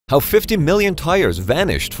How 50 million tires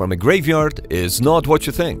vanished from a graveyard is not what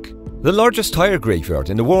you think. The largest tire graveyard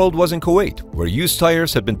in the world was in Kuwait, where used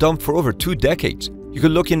tires had been dumped for over 2 decades. You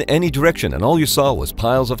could look in any direction and all you saw was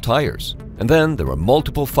piles of tires. And then there were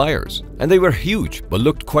multiple fires, and they were huge but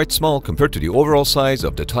looked quite small compared to the overall size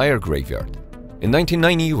of the tire graveyard. In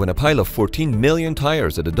 1990, when a pile of 14 million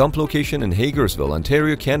tires at a dump location in Hagersville,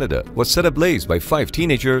 Ontario, Canada was set ablaze by 5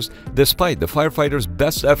 teenagers, despite the firefighters'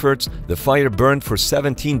 best efforts, the fire burned for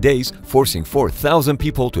 17 days, forcing 4,000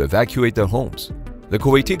 people to evacuate their homes. The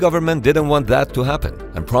Kuwaiti government didn't want that to happen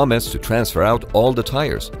and promised to transfer out all the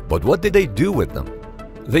tires, but what did they do with them?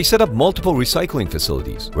 They set up multiple recycling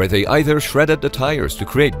facilities where they either shredded the tires to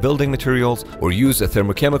create building materials or used a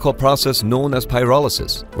thermochemical process known as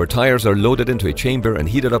pyrolysis, where tires are loaded into a chamber and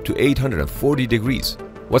heated up to 840 degrees.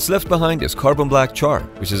 What's left behind is carbon black char,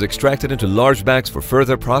 which is extracted into large bags for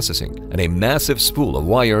further processing, and a massive spool of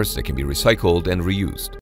wires that can be recycled and reused.